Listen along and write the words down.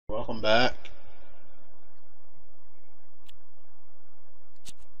Welcome back.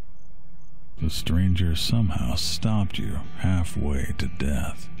 The stranger somehow stopped you halfway to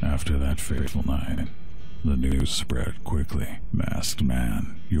death after that fateful night. The news spread quickly. Masked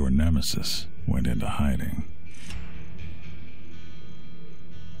Man, your nemesis, went into hiding.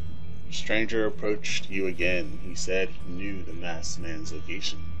 The stranger approached you again. He said he knew the masked man's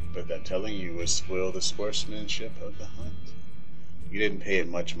location, but that telling you would spoil the sportsmanship of the hunt. You didn't pay it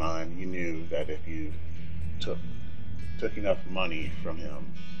much mind. You knew that if you took enough money from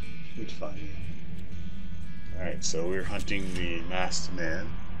him, he'd find you. Alright, so we're hunting the masked man.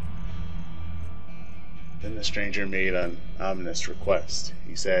 Then the stranger made an ominous request.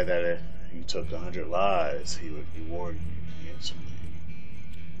 He said that if you took 100 lives, he would reward you handsomely.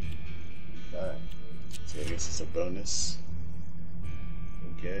 Okay, so I guess it's a bonus.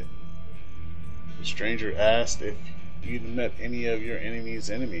 Okay. The stranger asked if you'd met any of your enemy's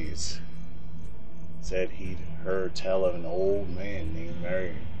enemies. Said he'd heard tell of an old man named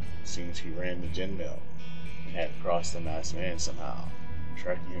Mary. Seems he ran the gin mill and had crossed the masked man somehow.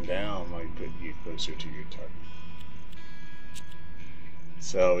 Tracking him down might put you closer to your target.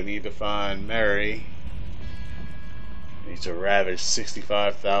 So we need to find Mary. We need to ravage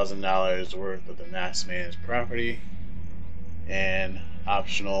 $65,000 worth of the masked man's property. And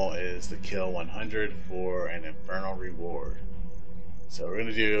optional is to kill 100 for an infernal reward. So we're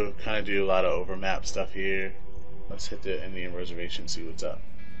gonna do a lot of overmap stuff here. Let's hit the Indian reservation, see what's up.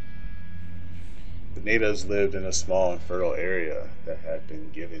 The natives lived in a small and fertile area that had been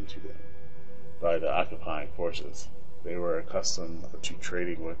given to them by the occupying forces. They were accustomed to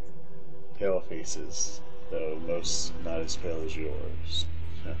trading with pale faces, though most not as pale as yours.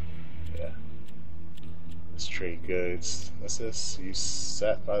 Yeah. Let's trade goods. What's this? You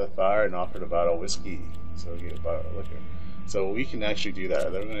sat by the fire and offered a bottle of whiskey, so we get a bottle of liquor. So we can actually do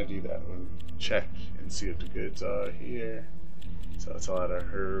that. They're going to do that. We'll check and see what the goods are here. So it's a lot of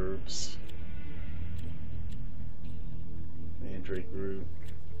herbs. Mandrake root.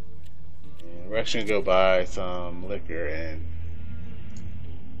 And we're actually going to go buy some liquor and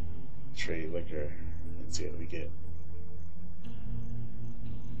trade liquor and see what we get.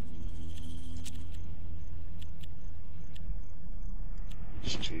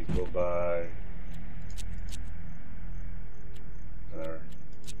 Cheap, we'll buy whatever.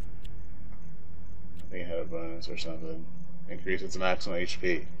 I think I had a bonus or something. Increase its maximum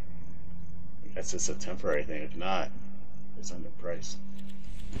HP. I guess it's a temporary thing. If not, it's underpriced.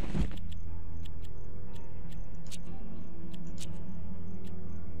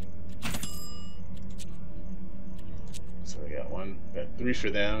 So we got one, got 3 for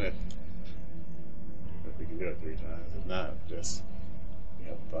them if we can do it 3 times. If not, just we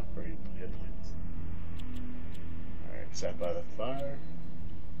have a buff for hit points. Alright, sat by the fire.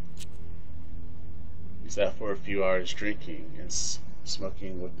 We sat for a few hours drinking and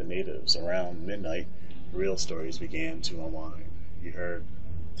smoking with the natives. Around midnight, real stories began to unwind. You heard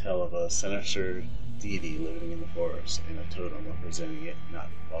tell of a sinister deity living in the forest and a totem representing it not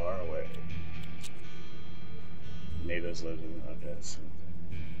far away. The natives lived in this.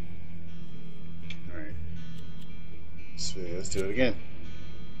 Alright. So let's do it again.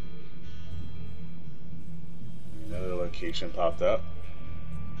 Another location popped up.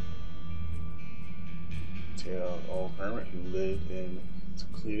 Tale of old hermit who lived in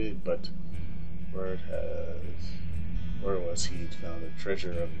secluded, but word was he'd found a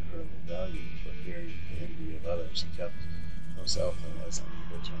treasure of incredible value, but fearing the envy of others, he kept himself and was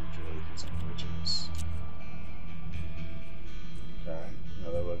unable to enjoy his own riches. Okay,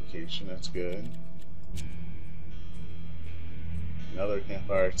 another location, that's good. Another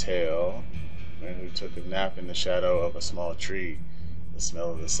campfire tale. Man who took a nap in the shadow of a small tree. The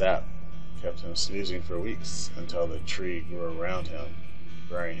smell of the sap kept him snoozing for weeks until the tree grew around him,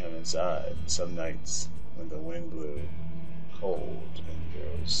 burying him inside. Some nights, when the wind blew cold and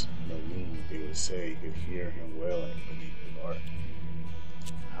there was no moon, they would say you could hear him wailing beneath the bark.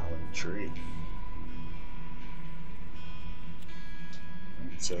 Howling tree.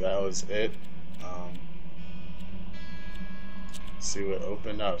 So that was it. See what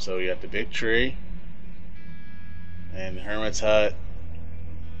opened up. So we got the big tree and the hermit's hut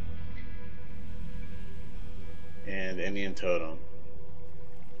and the Indian totem.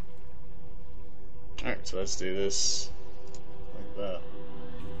 Alright, so let's do this like that.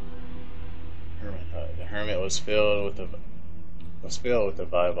 Hermit hut. The hermit was filled with the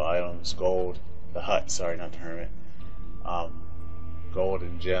valuable items, gold. The hut, sorry, not the hermit. Gold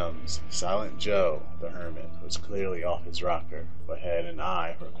and gems. Silent Joe, the hermit, was clearly off his rocker, but had an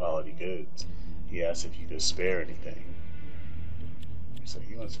eye for quality goods. He asked if you could spare anything. So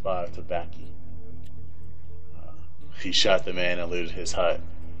he wants 5 tobacco. He shot the man and looted his hut.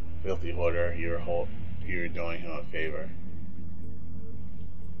 Filthy hoarder, you were doing him a favor.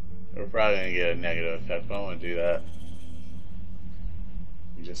 We're probably gonna get a negative effect, but I don't want to do that.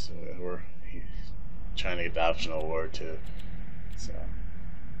 We're trying to get the optional award too. So.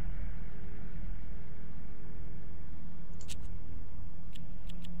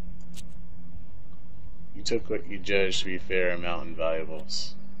 You took what you judged to be fair amount in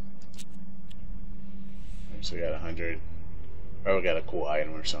valuables. So we got 100. Probably got a cool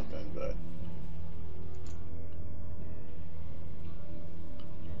item or something, but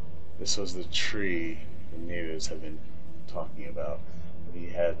this was the tree the natives have been talking about. If you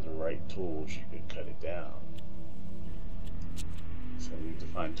had the right tools, you could cut it down. So we need to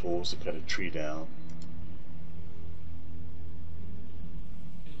find tools to cut a tree down.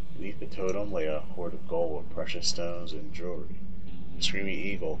 Beneath the totem lay a hoard of gold, precious stones, and jewelry. The screaming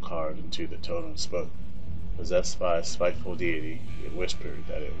eagle carved into the totem spoke. Possessed by a spiteful deity, it whispered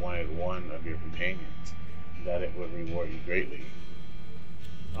that it wanted one of your companions, and that it would reward you greatly.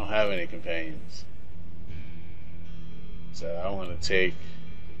 I don't have any companions. So I want to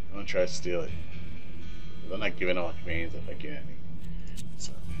try to steal it. I'm not giving all my companions if I get any.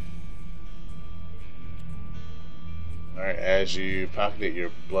 So. Alright, as you pocketed your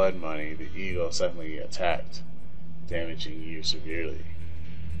blood money, the eagle suddenly attacked, damaging you severely.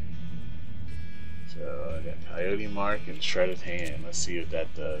 So I got Coyote Mark and Shredded Hand. Let's see what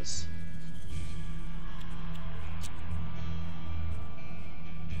that does.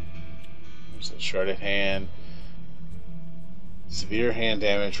 So Shredded Hand. Severe hand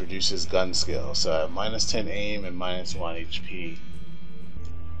damage reduces gun skill. So I have -10 aim and -1 HP.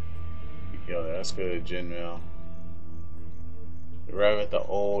 Let's go to Gin Mill. Arrive at the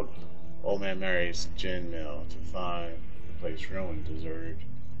old man Mary's gin mill to find the place ruined, deserted,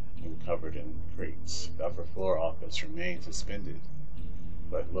 and covered in crates. The upper floor office remained suspended,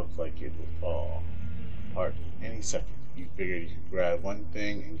 but looked like it would fall apart any second. You figured you could grab one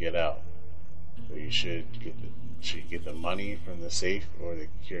thing and get out, but you should get the money from the safe or the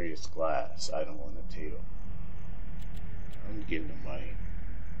curious glass item on the table. I'm getting the money.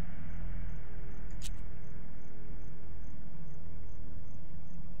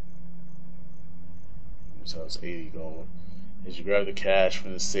 So it's 80 gold. As you grab the cash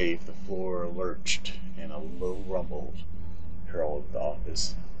from the safe, the floor lurched and a low rumble heralded the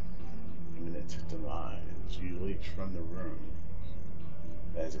office. Imminent demise. You leaped from the room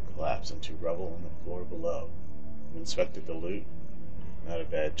as it collapsed into rubble on the floor below. You inspected the loot. Not a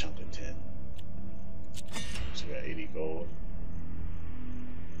bad chunk of tin. So we got 80 gold.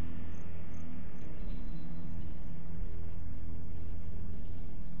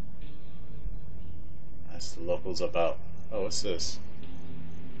 Ask the locals about. Oh, what's this?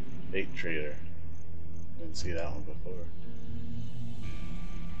 Bait trader. Didn't see that one before.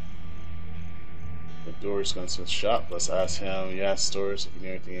 The Doors Gunsmith shop. Let's ask him. You asked Doors if you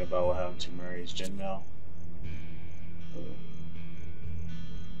knew anything about what happened to Murray's gin mill.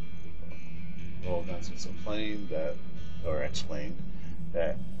 Well, Gunsmith explained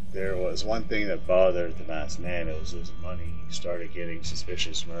that there was one thing that bothered the masked man. It was losing money. He started getting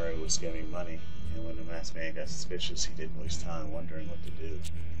suspicious Murray was giving money. And when the masked man got suspicious, he didn't waste time wondering what to do.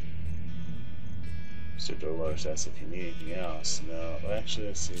 Mr. Dolores asked if you need anything else. No, well, actually,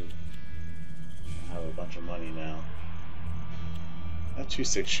 let's see. I have a bunch of money now. I have 2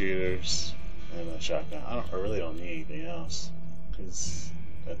 6-shooters and a shotgun. I really don't need anything else, because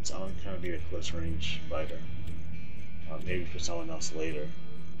I'm gonna kind of be a close range fighter. Maybe for someone else later.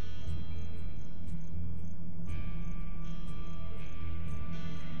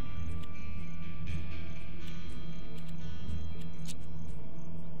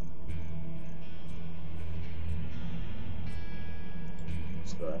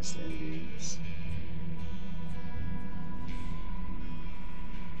 Let's go ask the Indians.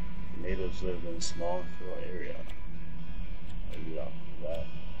 The natives lived in a small rural area. I'll get off of that.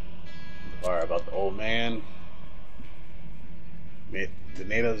 Inquire about the old man. The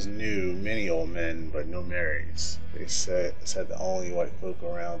natives knew many old men, but no Marys. They said the only white folk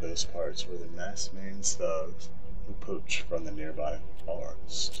around those parts were the masked man's thugs who poached from the nearby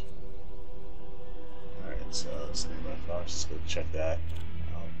forest. Alright, so it's the nearby forest. Let's go check that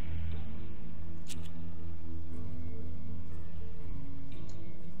out.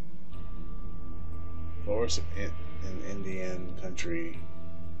 Forest in Indian country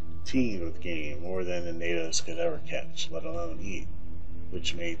teemed with game, more than the natives could ever catch, let alone eat,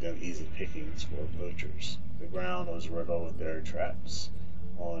 which made them easy pickings for poachers. The ground was riddled with their traps.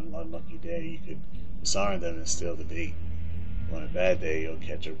 On an unlucky day, you could disarm them and steal the bait. On a bad day, you'll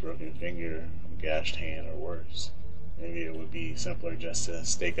catch a broken finger, a gashed hand, or worse. Maybe it would be simpler just to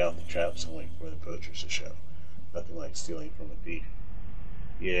stake out the traps and wait for the poachers to show. Nothing like stealing from a thief.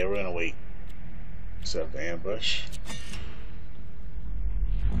 Yeah, we're gonna wait. Set up the ambush.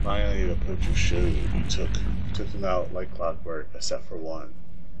 Finally, the poachers showed. You took them out like clockwork, except for one.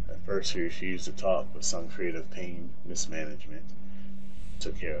 At first, he refused to talk, but some creative pain mismanagement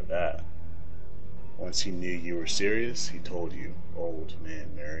took care of that. Once he knew you were serious, he told you old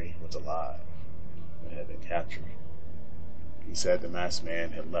man Mary was alive and had been captured. He said the masked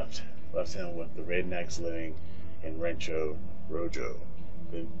man had left him with the rednecks living in Rancho Rojo.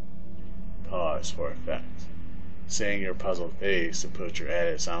 Then paused for effect. Seeing your puzzled face, the poacher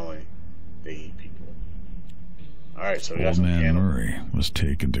added solemnly, "They eat people." Alright, so we got Old some man cannibal. Murray was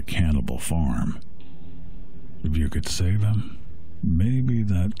taken to Cannibal Farm. If you could save him, maybe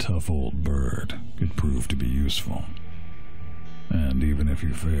that tough old bird could prove to be useful. And even if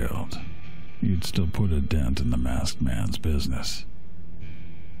you failed, you'd still put a dent in the masked man's business.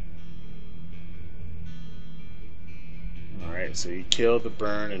 Alright, so you killed the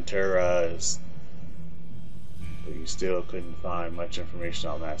burn and terrorized, but you still couldn't find much information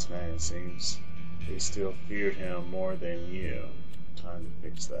on Masked Man, it seems. They still feared him more than you. Time to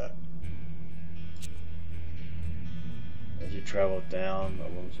fix that. As you travel down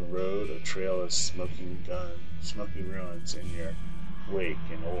along the road, a trail of smoking ruins in your wake.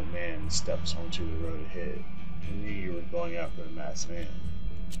 An old man steps onto the road ahead. He knew you were going after the Masked Man.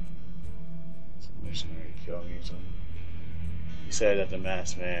 Some missionary killing you, something. He said that the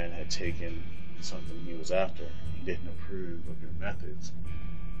Masked Man had taken something he was after. He didn't approve of your methods,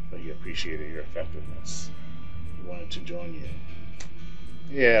 but he appreciated your effectiveness. He wanted to join you.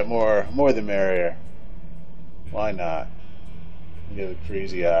 Yeah, more the merrier. Why not? Give a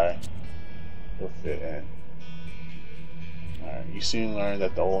crazy eye. He'll fit in. Alright, you soon learned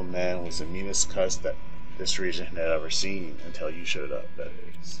that the old man was the meanest cuss that this region had ever seen until you showed up, that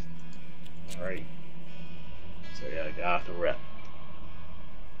is. Alright. So yeah, I got the rep.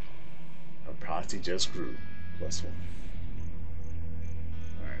 Our posse just grew. +1.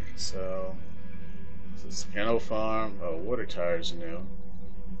 Alright, so this is Cannibal Farm. Oh, water tires new.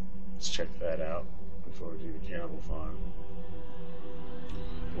 Let's check that out before we do the Cannibal Farm.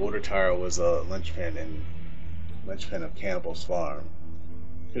 Water tire was a linchpin of Cannibal's farm.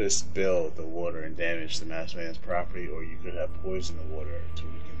 You could have spilled the water and damaged the Masked Man's property, or you could have poisoned the water to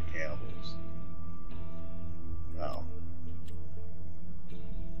weaken the cannibals. No.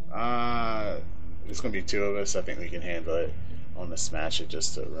 There's gonna be two of us. I think we can handle it. I want to smash it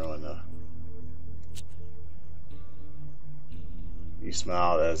just to ruin the. You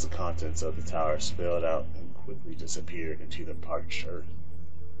smiled as the contents of the tower spilled out and quickly disappeared into the parched earth.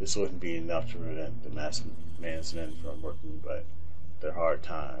 This wouldn't be enough to prevent the Masked Man's men from working, but their hard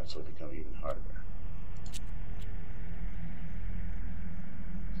times would become even harder.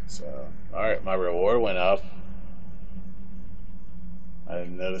 So, alright, my reward went up. I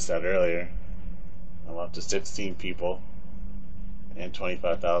didn't notice that earlier. I'm up to 16 people and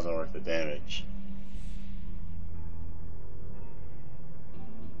 25,000 worth of damage.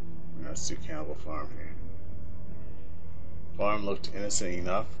 Let's do Cannibal Farm here. Farm looked innocent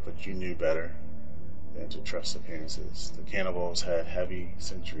enough, but you knew better than to trust appearances. The cannibals had heavy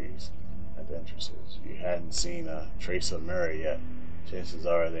sentries at the entrances. You hadn't seen a trace of Murray yet. Chances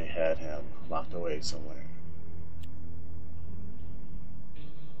are they had him locked away somewhere.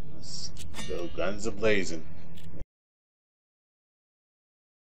 Let's go guns a-blazing.